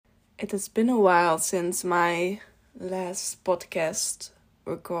It has been a while since my last podcast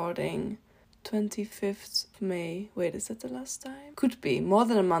recording, 25th of May. Wait, is that the last time? Could be, more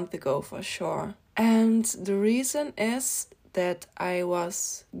than a month ago for sure. And the reason is that I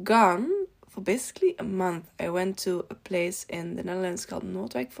was gone for basically a month. I went to a place in the Netherlands called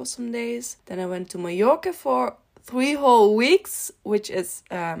Noordwijk for some days. Then I went to Mallorca for 3 whole weeks, which is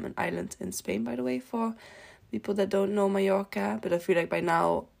an island in Spain, by the way, for people that don't know Mallorca. But I feel like by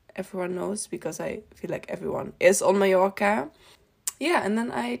now everyone knows, because I feel like everyone is on Mallorca. Yeah, and then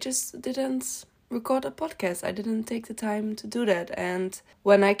I just didn't record a podcast. I didn't take the time to do that. And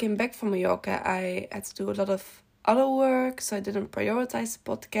when I came back from Mallorca, I had to do a lot of other work, so I didn't prioritize the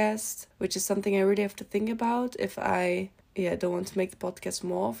podcast, which is something I really have to think about if I don't want to make the podcast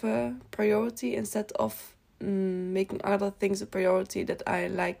more of a priority instead of making other things a priority that I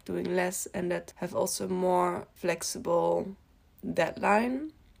like doing less and that have also more flexible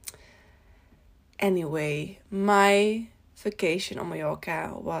deadline. Anyway, my vacation on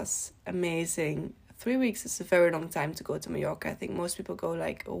Mallorca was amazing. 3 weeks is a very long time to go to Mallorca. I think most people go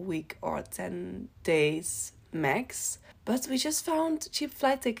like a week or 10 days max. But we just found cheap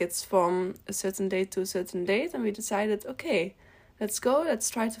flight tickets from a certain date to a certain date, and we decided, okay, let's go.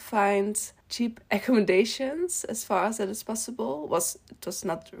 Let's try to find cheap accommodations as far as that is possible. It was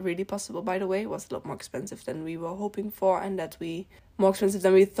not really possible, by the way. It was a lot more expensive than we were hoping for, and more expensive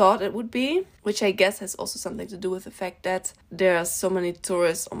than we thought it would be, which I guess has also something to do with the fact that there are so many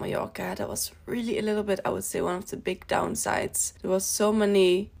tourists on Mallorca. That was really a little bit, I would say, one of the big downsides. There were so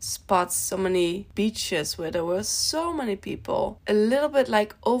many spots, so many beaches where there were so many people, a little bit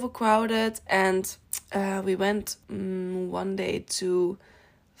like overcrowded. And we went one day to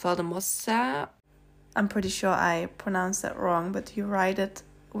Valdemossa. I'm pretty sure I pronounced that wrong, but you write it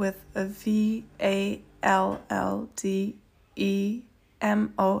with a Valldiemossa.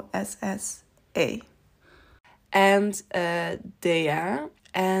 And Dea.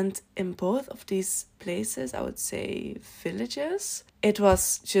 And in both of these places, I would say villages, it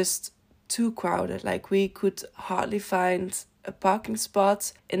was just too crowded. Like, we could hardly find a parking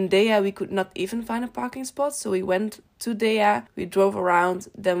spot. In Dea, we could not even find a parking spot. So we went to Dea, we drove around,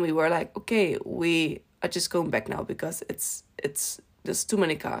 then we were like, okay, we are just going back now because there's too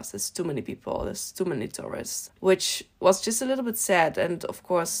many cars, there's too many people, there's too many tourists, which was just a little bit sad. And of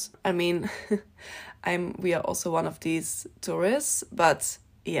course, I mean, we are also one of these tourists, but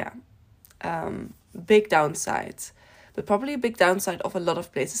yeah, big downside. But probably a big downside of a lot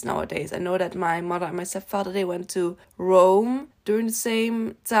of places nowadays. I know that my mother and my stepfather, they went to Rome during the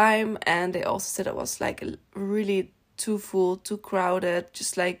same time, and they also said it was like really too full, too crowded,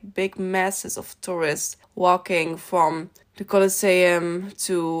 just like big masses of tourists walking from the Colosseum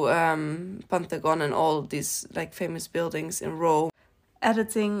to Pantheon and all these like famous buildings in Rome.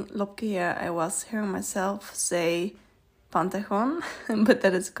 Editing Lopke here, I was hearing myself say Pantheon, but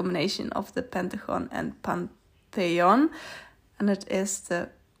that is a combination of the Pentagon and Pantheon, and it is the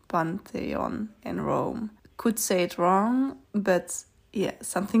Pantheon in Rome. Could say it wrong, but yeah,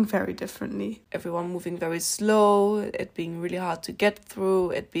 something very differently. Everyone moving very slow, it being really hard to get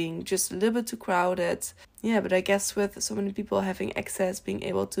through, it being just a little bit too crowded. Yeah, but I guess with so many people having access, being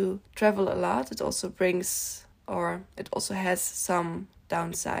able to travel a lot, it also has some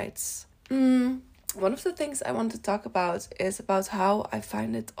downsides. One of the things I want to talk about is about how I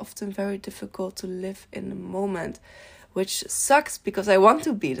find it often very difficult to live in the moment, which sucks because I want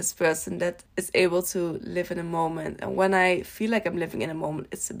to be this person that is able to live in a moment. And when I feel like I'm living in a moment,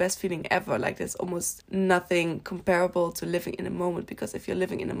 it's the best feeling ever. Like, there's almost nothing comparable to living in a moment, because if you're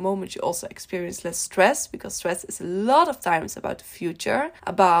living in a moment, you also experience less stress, because stress is a lot of times about the future,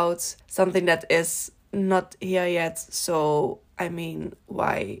 about something that is not here yet. So, I mean,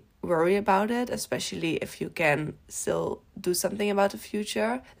 why worry about it, especially if you can still do something about the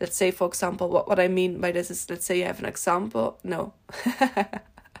future? Let's say, for example, what I mean by this is, let's say you have an example. No.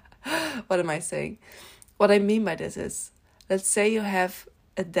 What am I saying? What I mean by this is, let's say you have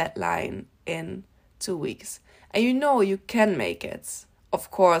a deadline in 2 weeks and you know you can make it.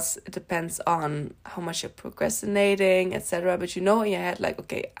 Of course, it depends on how much you're procrastinating, etc. But you know in your head, like,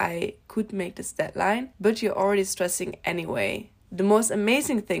 okay, I could make this deadline, but you're already stressing anyway. The most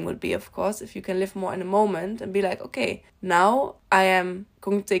amazing thing would be, of course, if you can live more in the moment and be like, okay, now I am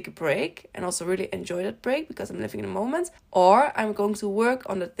going to take a break and also really enjoy that break because I'm living in the moment. Or I'm going to work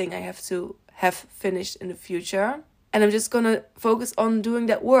on the thing I have to have finished in the future. And I'm just gonna focus on doing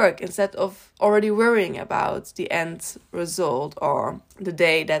that work instead of already worrying about the end result or the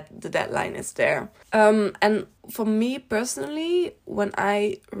day that the deadline is there. And for me personally, when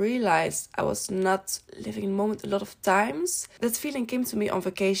I realized I was not living in the moment a lot of times, that feeling came to me on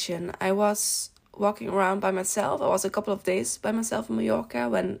vacation. I was walking around by myself. I was a couple of days by myself in Mallorca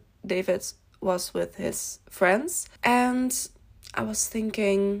when David was with his friends. And I was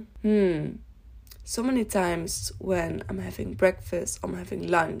thinking, so many times when I'm having breakfast or I'm having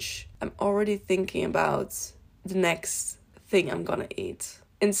lunch, I'm already thinking about the next thing I'm gonna eat.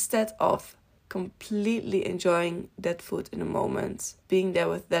 Instead of completely enjoying that food in a moment, being there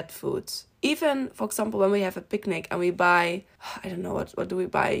with that food. Even, for example, when we have a picnic and we buy, I don't know, what do we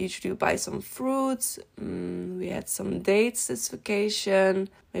buy? Usually we buy some fruits. We had some dates this vacation,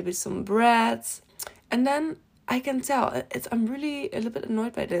 maybe some bread. And then I can tell, I'm really a little bit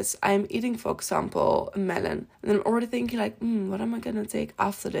annoyed by this. I'm eating, for example, a melon. And I'm already thinking like, what am I going to take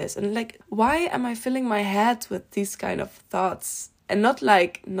after this? And like, why am I filling my head with these kind of thoughts? And not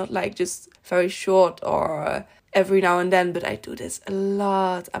like just very short or every now and then, but I do this a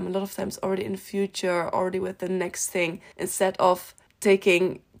lot. I'm a lot of times already in the future, already with the next thing, instead of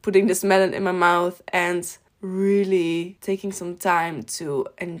putting this melon in my mouth and really taking some time to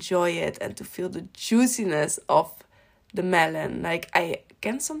enjoy it and to feel the juiciness of the melon. Like, I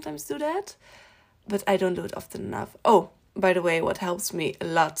can sometimes do that, but I don't do it often enough. Oh, by the way, what helps me a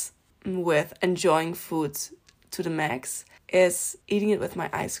lot with enjoying food to the max is eating it with my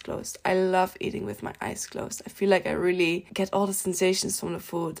eyes closed. I love eating with my eyes closed. I feel like I really get all the sensations from the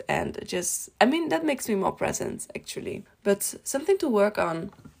food, and that makes me more present, actually. But something to work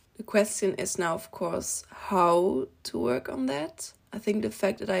on. The question is now, of course, how to work on that. I think the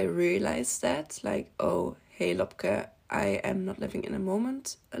fact that I realized that, like, oh, hey, Lopke, I am not living in a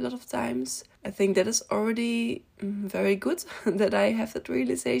moment a lot of times. I think that is already very good that I have that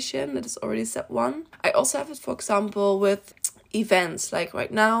realization. That is already step one. I also have it, for example, with events. Like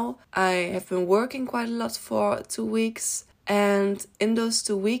right now, I have been working quite a lot for 2 weeks. And in those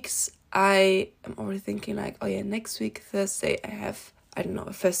 2 weeks, I am already thinking like, oh yeah, next week, Thursday, I have, I don't know,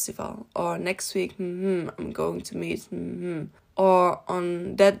 a festival. Or next week, I'm going to meet, Or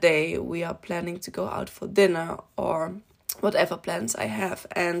on that day, we are planning to go out for dinner, or whatever plans I have.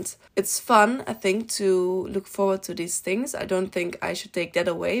 And it's fun, I think, to look forward to these things. I don't think I should take that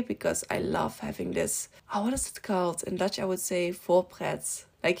away, because I love having this, what is it called? In Dutch, I would say voorpret.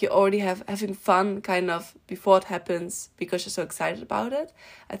 Like, you already having fun kind of before it happens because you're so excited about it.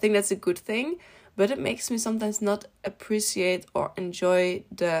 I think that's a good thing, but it makes me sometimes not appreciate or enjoy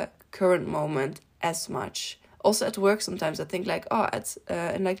the current moment as much. Also at work sometimes I think like,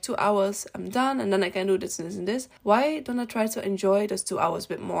 in like 2 hours I'm done and then I can do this and this and this. Why don't I try to enjoy those 2 hours a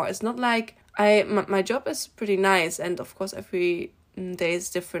bit more? It's not like my job is pretty nice, and of course every day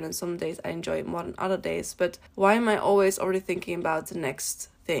is different and some days I enjoy it more than other days. But why am I always already thinking about the next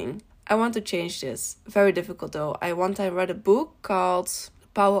thing? I want to change this. Very difficult though. I one time read a book called The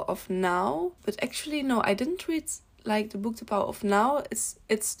Power of Now. But actually no, I didn't read like the book The Power of Now.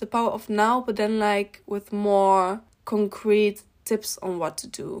 It's The Power of Now, but then like with more concrete tips on what to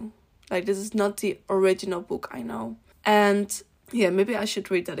do. Like, this is not the original book, I know. And yeah, maybe I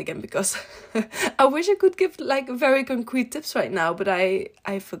should read that again, because I wish I could give like very concrete tips right now, but I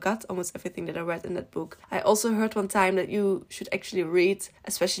forgot almost everything that I read in that book. I also heard one time that you should actually read,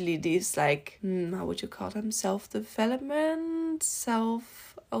 especially these like, how would you call them? Self-development,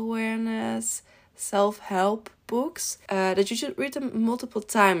 self-awareness, self-help books, that you should read them multiple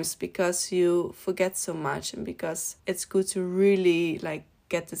times, because you forget so much, and because it's good to really like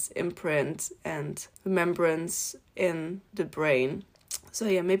get this imprint and remembrance in the brain. So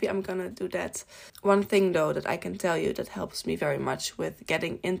yeah, maybe I'm gonna do that. One thing though that I can tell you that helps me very much with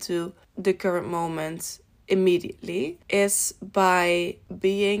getting into the current moment immediately is by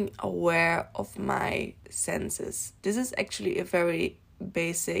being aware of my senses. This is actually a very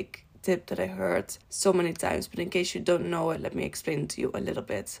basic tip that I heard so many times, but in case you don't know it, let me explain it to you a little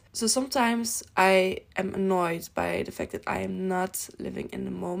bit. So sometimes I am annoyed by the fact that I am not living in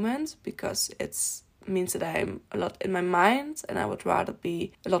the moment, because it means that I'm a lot in my mind and I would rather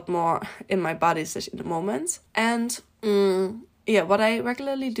be a lot more in my body / in the moment. And what I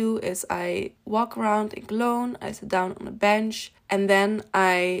regularly do is I walk around in Cologne, I sit down on a bench, and then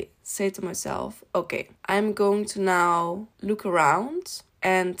I say to myself, okay, I'm going to now look around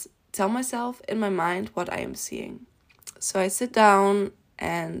and tell myself in my mind what I am seeing. So I sit down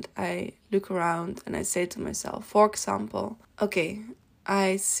and I look around and I say to myself, for example, okay,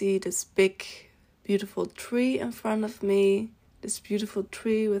 I see this big, beautiful tree in front of me. This beautiful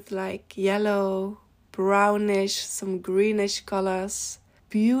tree with like yellow brownish, some greenish colors,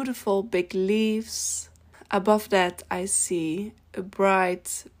 beautiful big leaves. Above that, I see a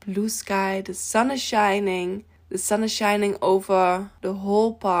bright blue sky. The sun is shining. The sun is shining over the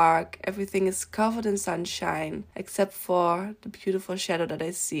whole park. Everything is covered in sunshine, except for the beautiful shadow that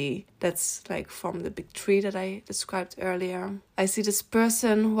I see. That's like from the big tree that I described earlier. I see this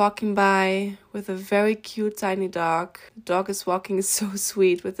person walking by with a very cute tiny dog. The dog is walking so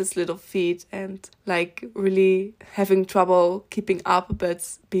sweet with his little feet and like really having trouble keeping up,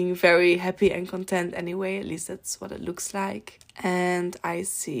 but being very happy and content anyway. At least that's what it looks like. And I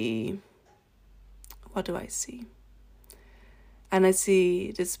see... what do I see? And I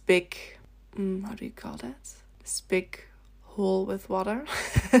see this big, how do you call that? This big hole with water.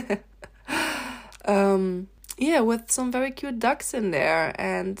 With some very cute ducks in there.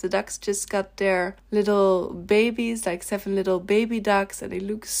 And the ducks just got their little babies, like 7 little baby ducks. And they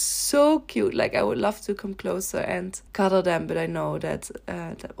look so cute. Like I would love to come closer and cuddle them. But I know that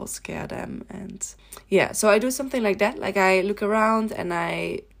that will scare them. And yeah, so I do something like that. Like I look around and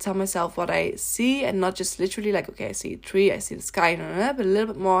I tell myself what I see. And not just literally like, okay, I see a tree, I see the sky, but a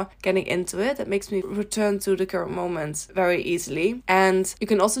little bit more getting into it. That makes me return to the current moment very easily. And you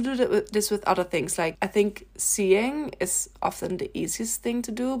can also do this with other things. Like I think seeing is often the easiest thing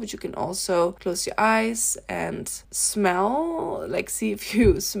to do, but you can also close your eyes and smell, like see if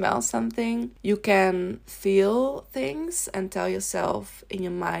you smell something. You can feel things and tell yourself in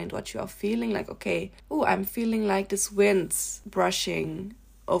your mind what you are feeling. Like, okay, I'm feeling like this wind brushing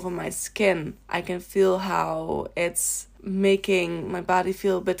over my skin. I can feel how it's making my body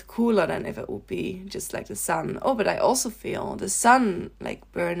feel a bit cooler than if it would be just like the sun. But I also feel the sun like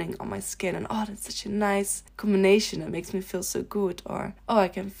burning on my skin, and that's such a nice combination. It makes me feel so good. Or I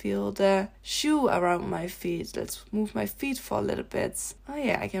can feel the shoe around my feet. Let's move my feet for a little bit.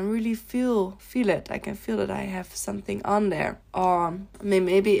 I can really feel it. I can feel that I have something on there. Or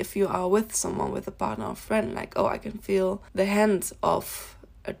maybe if you are with someone, with a partner or friend, like I can feel the hand of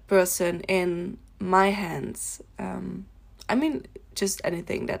a person in my hands. Just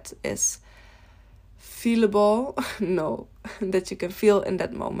anything that is feelable, that you can feel in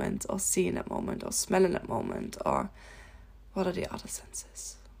that moment, or see in that moment, or smell in that moment. Or what are the other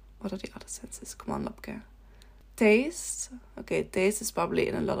senses? Come on, Lopke. Taste. Okay, taste is probably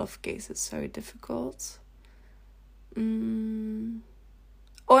in a lot of cases very difficult. And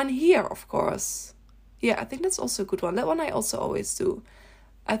hear, of course. Yeah, I think that's also a good one. That one I also always do.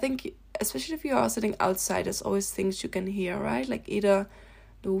 I think, especially if you are sitting outside, there's always things you can hear, right? Like either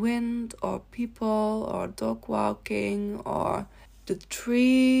the wind, or people, or dog walking, or the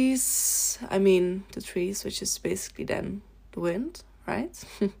trees. The trees, which is basically then the wind, right?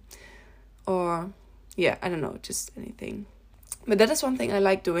 Or, I don't know, just anything. But that is one thing I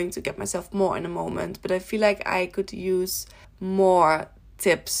like doing to get myself more in the moment. But I feel like I could use more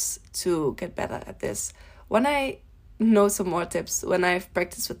tips to get better at this. When I know some more tips, when I've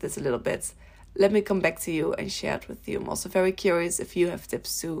practiced with this a little bit, let me come back to you and share it with you. I'm also very curious if you have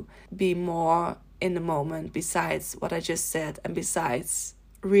tips to be more in the moment, besides what I just said, and besides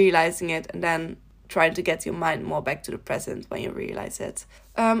realizing it and then trying to get your mind more back to the present when you realize it.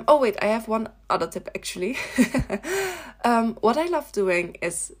 I have one other tip actually. What I love doing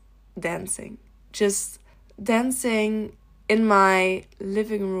is dancing. Just dancing in my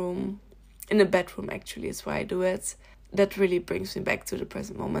living room, in the bedroom actually is where I do it. That really brings me back to the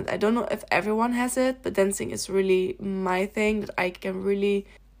present moment. I don't know if everyone has it, but dancing is really my thing, that I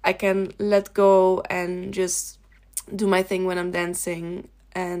can let go and just do my thing when I'm dancing.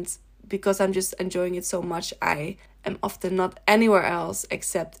 And because I'm just enjoying it so much, I am often not anywhere else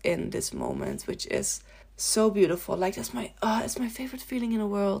except in this moment, which is so beautiful. Like it's my favorite feeling in the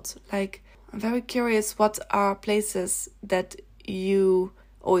world. Like I'm very curious, what are places that you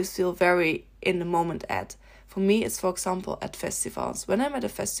always feel very in the moment at? For me, it's, for example, at festivals. When I'm at a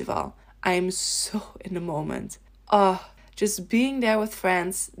festival, I'm so in the moment. Just being there with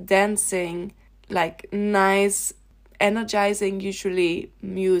friends, dancing, like nice, energizing, usually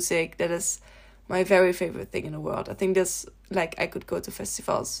music. That is my very favorite thing in the world. I think I could go to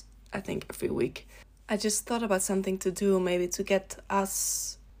festivals, I think, every week. I just thought about something to do, maybe to get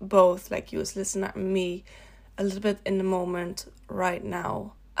us both, like you as listener and me, a little bit in the moment right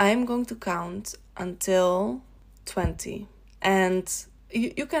now. I'm going to count until 20. And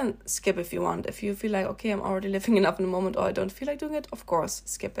you can skip if you want. If you feel like, okay, I'm already living enough in the moment, or I don't feel like doing it, of course,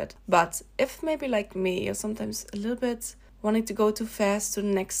 skip it. But if maybe like me, you're sometimes a little bit wanting to go too fast to the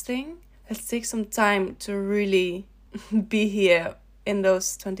next thing, let's take some time to really be here in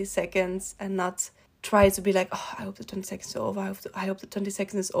those 20 seconds and not try to be like, I hope the 20 seconds is over. I hope the 20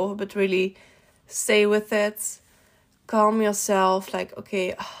 seconds is over. But really stay with it, calm yourself, like,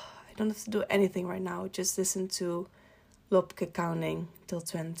 okay, I don't have to do anything right now, just listen to Lopke counting till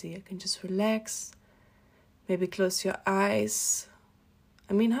 20. I can just relax, maybe close your eyes.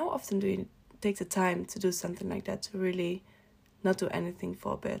 I mean, how often do you take the time to do something like that, to really not do anything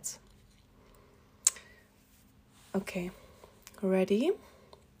for a bit? Okay, ready?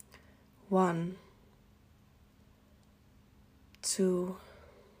 1, 2,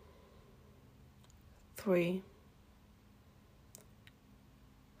 3,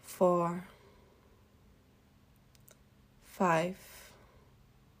 4, 5,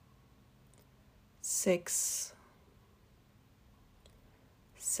 6,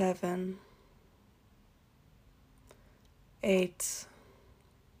 7, 8,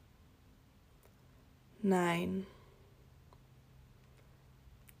 9,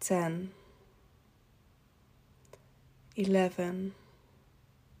 10, 11,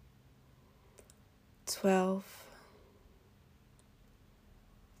 12,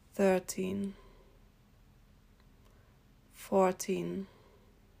 13, 14,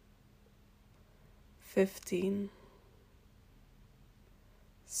 15,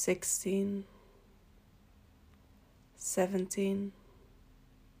 16, 17,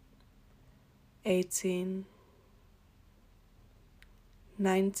 18,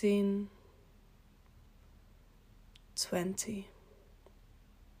 19, 20.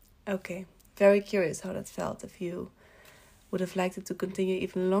 Okay, very curious how that felt, if you would have liked it to continue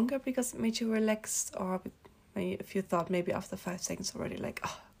even longer because it made you relaxed, or if you thought maybe after 5 seconds already like,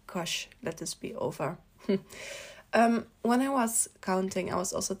 oh gosh, let this be over. When I was counting, I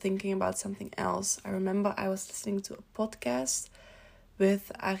was also thinking about something else. I remember I was listening to a podcast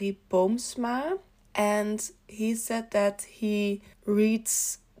with Arie Boomsma, and he said that he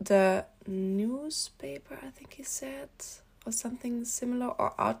reads the newspaper, I think he said, or something similar,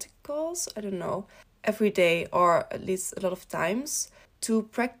 or articles, I don't know, every day, or at least a lot of times, to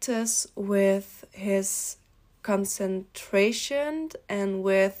practice with his concentration and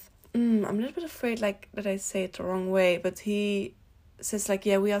with I'm a little bit afraid like that I say it the wrong way, but he says like,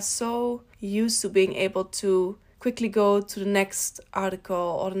 yeah, we are so used to being able to quickly go to the next article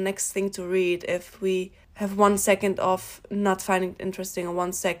or the next thing to read if we have 1 second of not finding it interesting or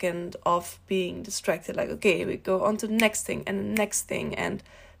 1 second of being distracted. Like, okay, we go on to the next thing and the next thing. And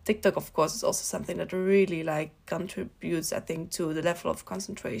TikTok, of course, is also something that really like contributes, I think, to the level of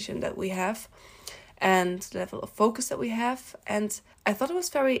concentration that we have and the level of focus that we have. And I thought it was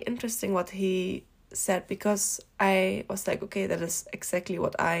very interesting what he said, because I was like, okay, that is exactly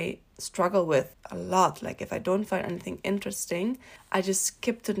what I struggle with a lot. Like, if I don't find anything interesting, I just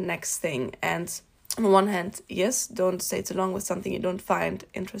skip to the next thing. And on the one hand, yes, don't stay too long with something you don't find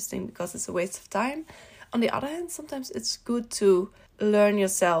interesting because it's a waste of time. On the other hand, sometimes it's good to learn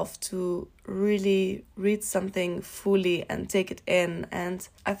yourself to really read something fully and take it in. And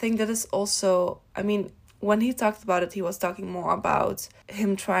I think that is also, I mean, when he talked about it, he was talking more about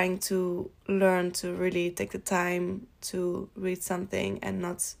him trying to learn to really take the time to read something and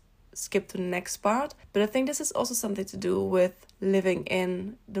not skip to the next part. But I think this is also something to do with living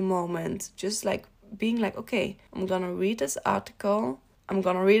in the moment. Just like being like, okay, I'm gonna read this article, I'm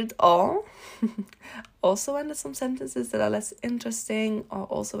gonna read it all. Also when there's some sentences that are less interesting, or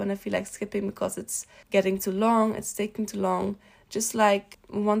also when I feel like skipping because it's getting too long, it's taking too long. Just like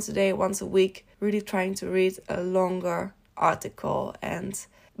once a day, once a week, really trying to read a longer article. And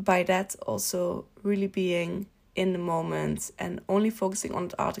by that also really being in the moment and only focusing on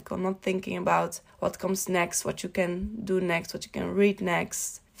the article, not thinking about what comes next, what you can do next, what you can read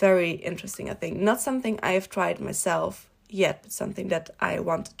next. Very interesting, I think. Not something I have tried myself yet, but something that I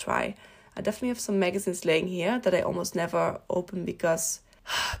want to try. I definitely have some magazines laying here that I almost never open because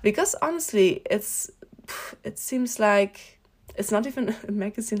honestly, it seems like it's not even a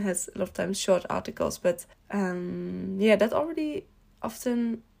magazine, has a lot of times short articles, but that already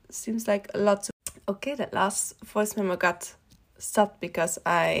often seems like a lot to. Okay, that last voice memo got stopped because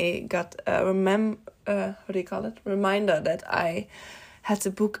I got a reminder that I had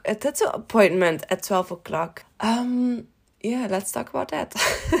to book a tattoo appointment at 12 o'clock. Let's talk about that.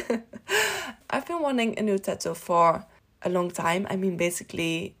 I've been wanting a new tattoo for a long time. I mean,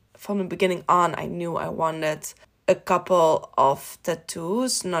 basically, from the beginning on, I knew I wanted a couple of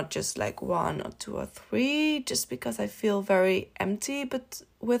tattoos, not just like 1 or 2 or 3, just because I feel very empty. But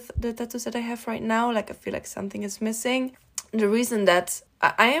with the tattoos that I have right now, like I feel like something is missing. The reason that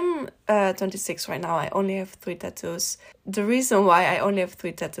I am 26 right now. I only have 3 tattoos. The reason why I only have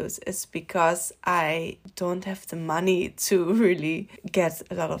 3 tattoos is because I don't have the money to really get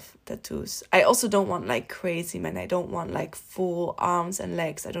a lot of tattoos. I also don't want like crazy men. I don't want like full arms and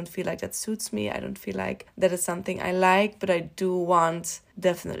legs. I don't feel like that suits me. I don't feel like that is something I like, but I do want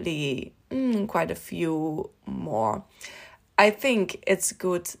definitely quite a few more. I think it's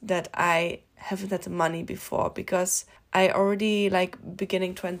good that I haven't had the money before, because I already, like,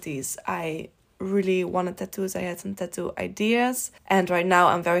 beginning 20s, I really wanted tattoos. I had some tattoo ideas, and right now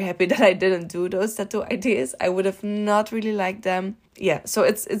I'm very happy that I didn't do those tattoo ideas. I would have not really liked them. Yeah, so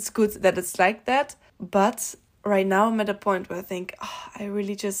it's good that it's like that, but right now I'm at a point where I think,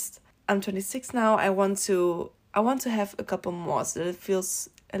 I'm 26 now. I want to have a couple more so that it feels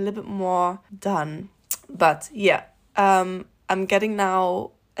a little bit more done. But yeah, I'm getting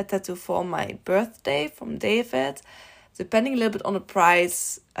now a tattoo for my birthday from David. Depending a little bit on the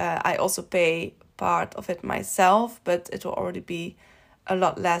price, I also pay part of it myself, but it will already be a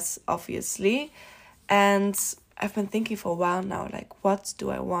lot less, obviously. And I've been thinking for a while now, like, what do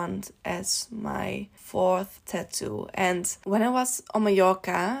I want as my 4th tattoo? And when I was on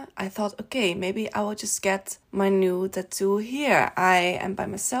Mallorca, I thought, okay, maybe I will just get my new tattoo here. I am by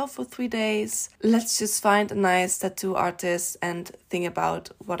myself for 3 days. Let's just find a nice tattoo artist and think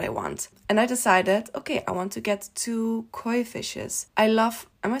about what I want. And I decided, okay, I want to get 2 koi fishes.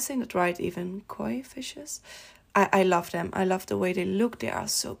 am I saying that right even? Koi fishes? I love them. I love the way they look. They are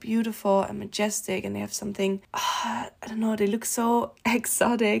so beautiful and majestic, and they have something, I don't know, they look so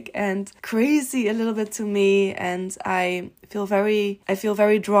exotic and crazy a little bit to me, and I feel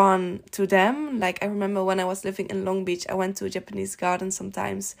very drawn to them. Like, I remember when I was living in Long Beach, I went to a Japanese garden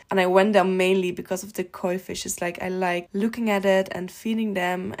sometimes, and I went there mainly because of the koi fishes. Like, I like looking at it and feeding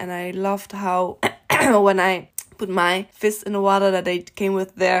them, and I loved how when I put my fist in the water that they came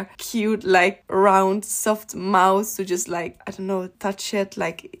with their cute, like, round, soft mouths to just, like, I don't know, touch it,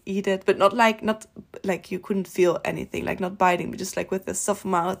 like, eat it, but not like you couldn't feel anything, like, not biting, but just like with the soft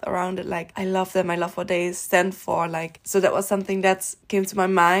mouth around it. Like, I love them. I love what they stand for. Like, so that was something that came to my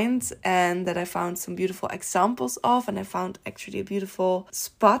mind and that I found some beautiful examples of, and I found actually a beautiful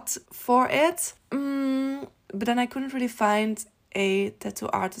spot for it. But then I couldn't really find a tattoo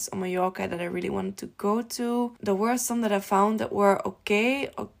artist on Mallorca that I really wanted to go to. There were some that I found that were okay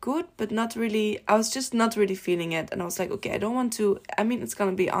or good, but not really, I was just not really feeling it. And I was like, okay, I don't want to, I mean, it's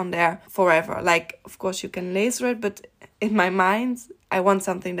gonna be on there forever. Like, of course you can laser it, but in my mind, I want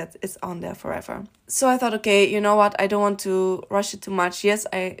something that is on there forever. So I thought, okay, you know what? I don't want to rush it too much. Yes,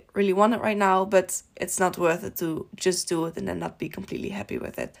 I really want it right now, but it's not worth it to just do it and then not be completely happy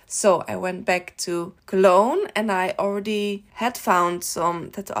with it. So I went back to Cologne, and I already had found some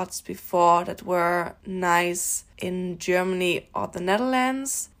tattoo artists before that were nice in Germany or the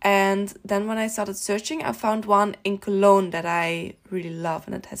Netherlands. And then when I started searching, I found one in Cologne that I really love,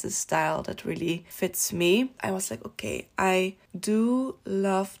 and it has a style that really fits me. I was like, okay, I do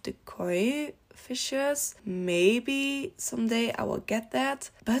love the koi fishes. Maybe someday I will get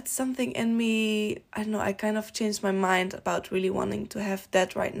that. But something in me, I don't know, I kind of changed my mind about really wanting to have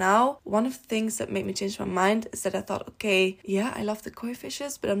that right now. One of the things that made me change my mind is that I thought, okay, yeah, I love the koi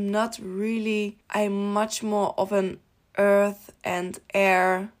fishes, but I'm much more of an earth and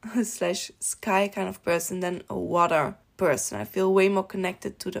air / sky kind of person than a water person. I feel way more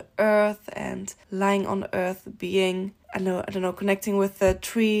connected to the earth and lying on the earth, being, I don't know, connecting with the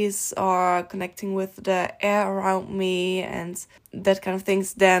trees or connecting with the air around me and that kind of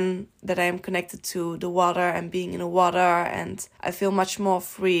things, then that I am connected to the water and being in the water, and I feel much more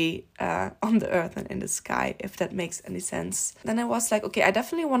free on the earth and in the sky, if that makes any sense. Then I was like, okay, I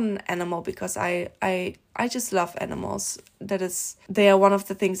definitely want an animal because I just love animals. They are one of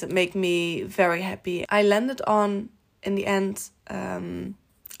the things that make me very happy. I landed on, in the end,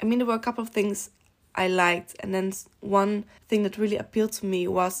 there were a couple of things I liked, and then one thing that really appealed to me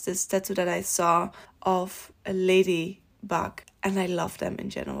was this tattoo that I saw of a ladybug, and I love them in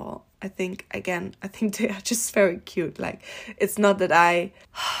general. I think they are just very cute. Like, it's not that I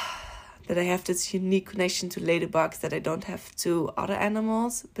have this unique connection to ladybugs that I don't have to other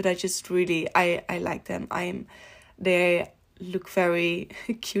animals, but I just really, I like them. They look very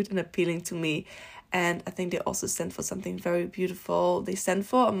cute and appealing to me. And I think they also stand for something very beautiful. They stand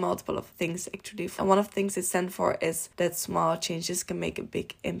for a multiple of things, actually. And one of the things they stand for is that small changes can make a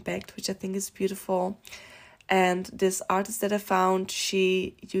big impact, which I think is beautiful. And this artist that I found,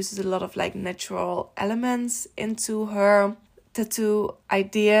 she uses a lot of like natural elements into her tattoo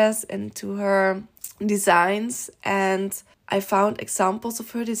ideas, into her designs. And I found examples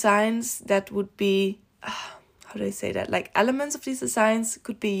of her designs that would be, how do I say that? Like elements of these designs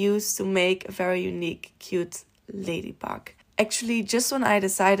could be used to make a very unique, cute ladybug. Actually, just when I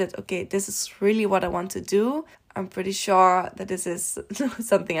decided, okay, this is really what I want to do, I'm pretty sure that this is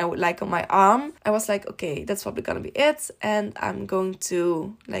something I would like on my arm. I was like, okay, that's probably gonna be it. And I'm going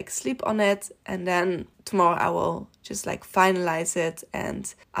to like sleep on it. And then tomorrow I will just like finalize it.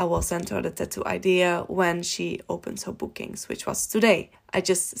 And I will send her the tattoo idea when she opens her bookings, which was today. I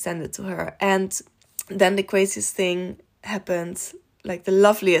just sent it to her. And then the craziest thing happened, like the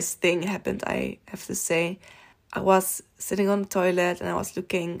loveliest thing happened, I have to say. I was sitting on the toilet and I was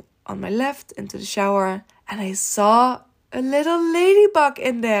looking on my left into the shower and I saw a little ladybug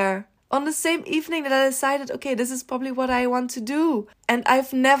in there on the same evening that I decided, okay, this is probably what I want to do. And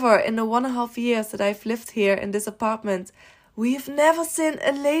I've never, in the 1.5 years that I've lived here in this apartment, we've never seen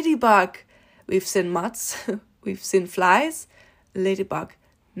a ladybug. We've seen moths, we've seen flies, ladybug,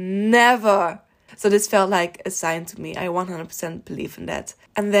 never. So this felt like a sign to me. I 100% believe in that.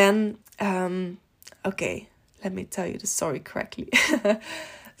 And then, okay, let me tell you the story correctly.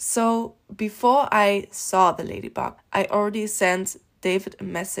 So before I saw the ladybug, I already sent David a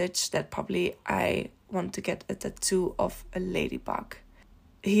message that probably I want to get a tattoo of a ladybug.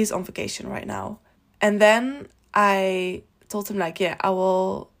 He's on vacation right now. And then I told him like, yeah, I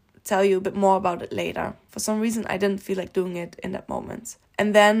will tell you a bit more about it later. For some reason, I didn't feel like doing it in that moment.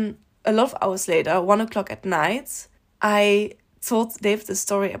 And then a lot of hours later, 1:00 at night, I told David the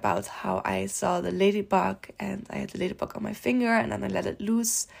story about how I saw the ladybug and I had the ladybug on my finger and then I let it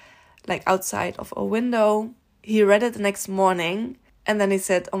loose like outside of a window. He read it the next morning and then he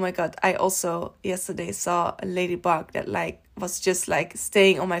said, oh my God, I also yesterday saw a ladybug that like was just like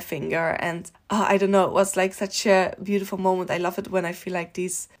staying on my finger. And I don't know, it was like such a beautiful moment. I love it when I feel like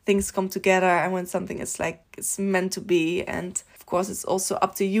these things come together and when something is like it's meant to be. And of course, it's also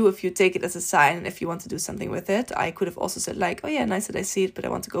up to you if you take it as a sign and if you want to do something with it. I could have also said like, oh yeah, nice that I see it, but I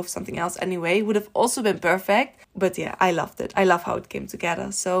want to go for something else anyway. Would have also been perfect. But yeah, I loved it. I love how it came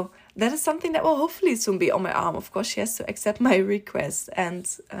together. So that is something that will hopefully soon be on my arm. Of course, she has to accept my request. And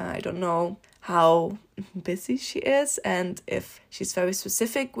I don't know how busy she is and if she's very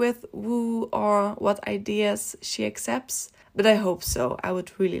specific with who or what ideas she accepts. But I hope so. I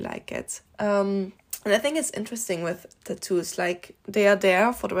would really like it. And I think it's interesting with tattoos, like they are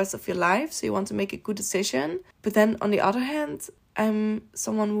there for the rest of your life. So you want to make a good decision. But then on the other hand, I'm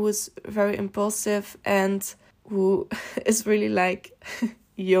someone who is very impulsive and who is really like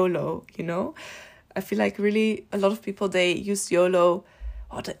YOLO, you know? I feel like really a lot of people, they use YOLO.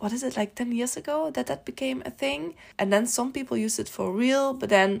 What is it, like 10 years ago that became a thing? And then some people used it for real, but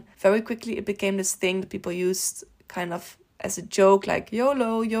then very quickly it became this thing that people used kind of as a joke, like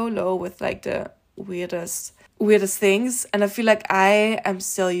YOLO, with like the weirdest things. And I feel like I am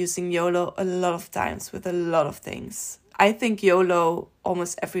still using YOLO a lot of times with a lot of things. I think YOLO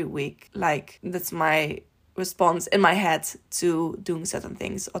almost every week. Like that's my response in my head to doing certain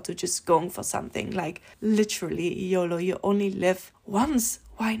things or to just going for something. Like literally YOLO, you only live once.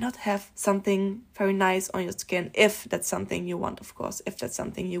 Why not have something very nice on your skin if that's something you want, of course, if that's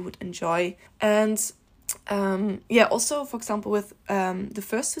something you would enjoy. And also, for example, with the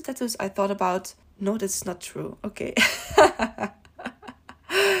first 2 tattoos, I thought about, no, that's not true. Okay.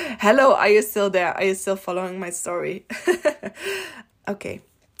 Hello, are you still there? Are you still following my story? Okay.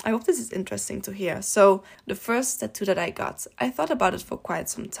 I hope this is interesting to hear. So the first tattoo that I got, I thought about it for quite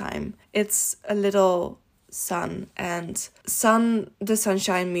some time. It's a little sun, and the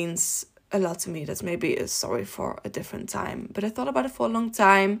sunshine means a lot to me. That's maybe a story for a different time. But I thought about it for a long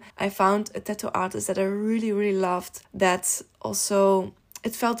time. I found a tattoo artist that I really, really loved. That also,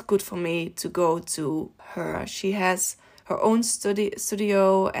 it felt good for me to go to her. She has her own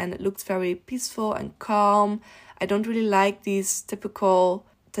studio and it looked very peaceful and calm. I don't really like these typical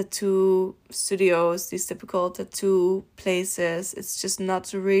tattoo studios, these typical tattoo places. It's just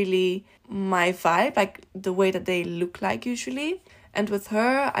not really my vibe, like the way that they look like usually. And with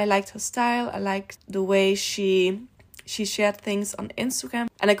her, I liked her style. I liked the way she shared things on Instagram.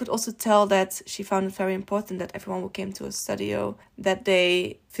 And I could also tell that she found it very important that everyone who came to her studio, that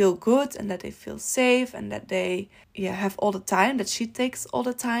they feel good and that they feel safe and that they have all the time, that she takes all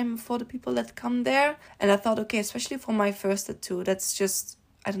the time for the people that come there. And I thought, okay, especially for my first tattoo, that's just,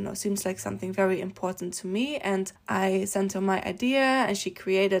 I don't know, seems like something very important to me. And I sent her my idea and she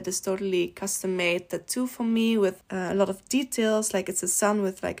created this totally custom-made tattoo for me with a lot of details. Like it's a sun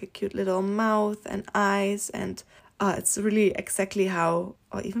with like a cute little mouth and eyes, and it's really exactly how,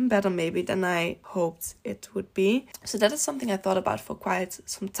 or even better maybe than I hoped it would be. So that is something I thought about for quite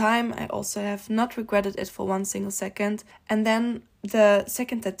some time. I also have not regretted it for one single second. And then the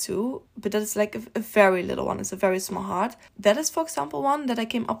second tattoo, but that is like a very little one. It's a very small heart. That is, for example, one that I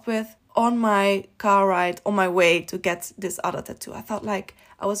came up with on my car ride on my way to get this other tattoo. I thought like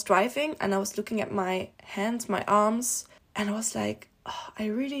I was driving and I was looking at my hands, my arms, and I was like, oh,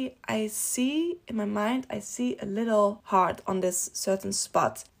 I see in my mind, I see a little heart on this certain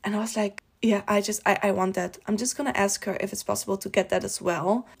spot. And I was like, yeah, I want that. I'm just gonna ask her if it's possible to get that as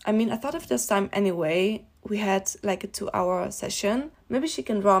well. I mean, I thought of this time anyway. We had like a 2-hour session. Maybe she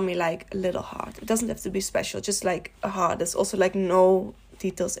can draw me like a little heart. It doesn't have to be special, just like a heart. There's also like no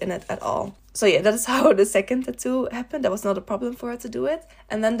details in it at all. So yeah, that is how the second tattoo happened. That was not a problem for her to do it.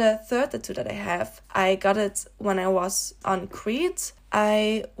 And then the third tattoo that I have, I got it when I was on Crete.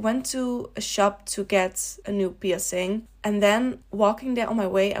 I went to a shop to get a new piercing, and then walking there on my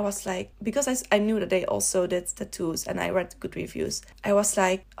way, I was like, because I knew that they also did tattoos and I read good reviews, I was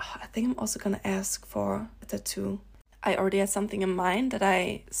like, oh, I think I'm also gonna ask for a tattoo. I already had something in mind that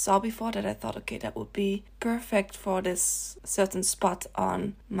I saw before that I thought, okay, that would be perfect for this certain spot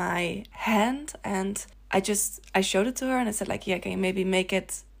on my hand. And I showed it to her and I said like, yeah, can you maybe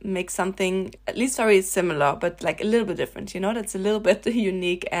make something at least very similar, but like a little bit different, that's a little bit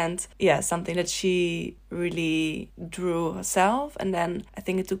unique, and yeah, something that she really drew herself. And then I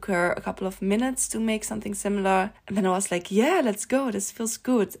think it took her a couple of minutes to make something similar, and then I was like, yeah, let's go, this feels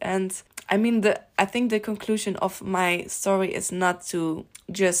good. And I mean, I think the conclusion of my story is not to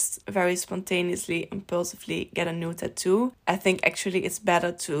just very spontaneously, impulsively get a new tattoo. I think actually it's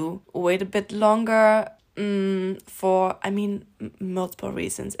better to wait a bit longer, for, I mean, multiple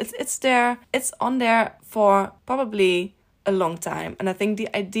reasons. It's on there for probably a long time, and I think the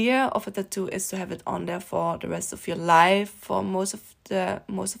idea of a tattoo is to have it on there for the rest of your life, for most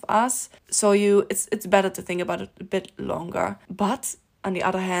of us. So it's better to think about it a bit longer. But on the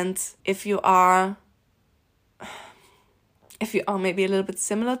other hand, if you are maybe a little bit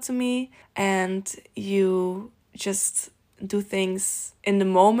similar to me and you just do things in the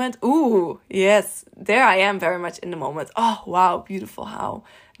moment. Ooh, yes, there I am very much in the moment. Oh, wow, beautiful how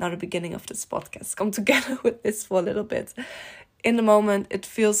now the beginning of this podcast come together with this for a little bit. In the moment, it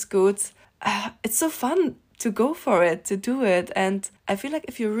feels good. It's so fun to go for it, to do it. And I feel like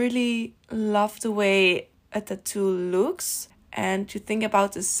if you really love the way a tattoo looks and you think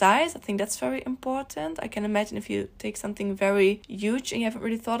about the size, I think that's very important. I can imagine if you take something very huge and you haven't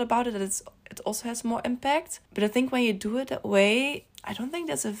really thought about it, that it also has more impact. But I think when you do it that way, I don't think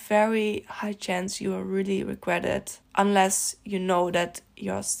there's a very high chance you will really regret it, unless you know that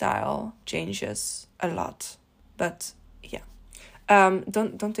your style changes a lot. But yeah,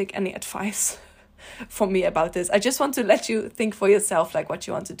 don't take any advice from me about this. I just want to let you think for yourself like what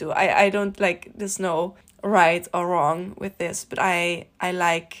you want to do. I don't like, there's no right or wrong with this, but I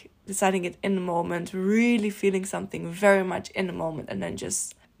like deciding it in the moment, really feeling something very much in the moment, and then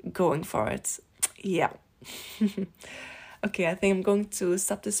just going for it. Yeah. Okay, I think I'm going to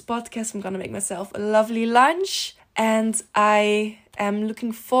stop this podcast. I'm going to make myself a lovely lunch, and I am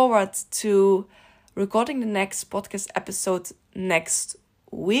looking forward to recording the next podcast episode next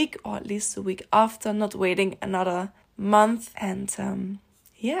week, or at least the week after, not waiting another month. And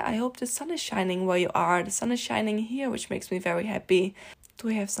yeah, I hope the sun is shining where you are. The sun is shining here, which makes me very happy. Do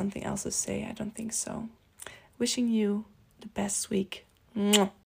I have something else to say? I don't think so. Wishing you the best week. Mwah.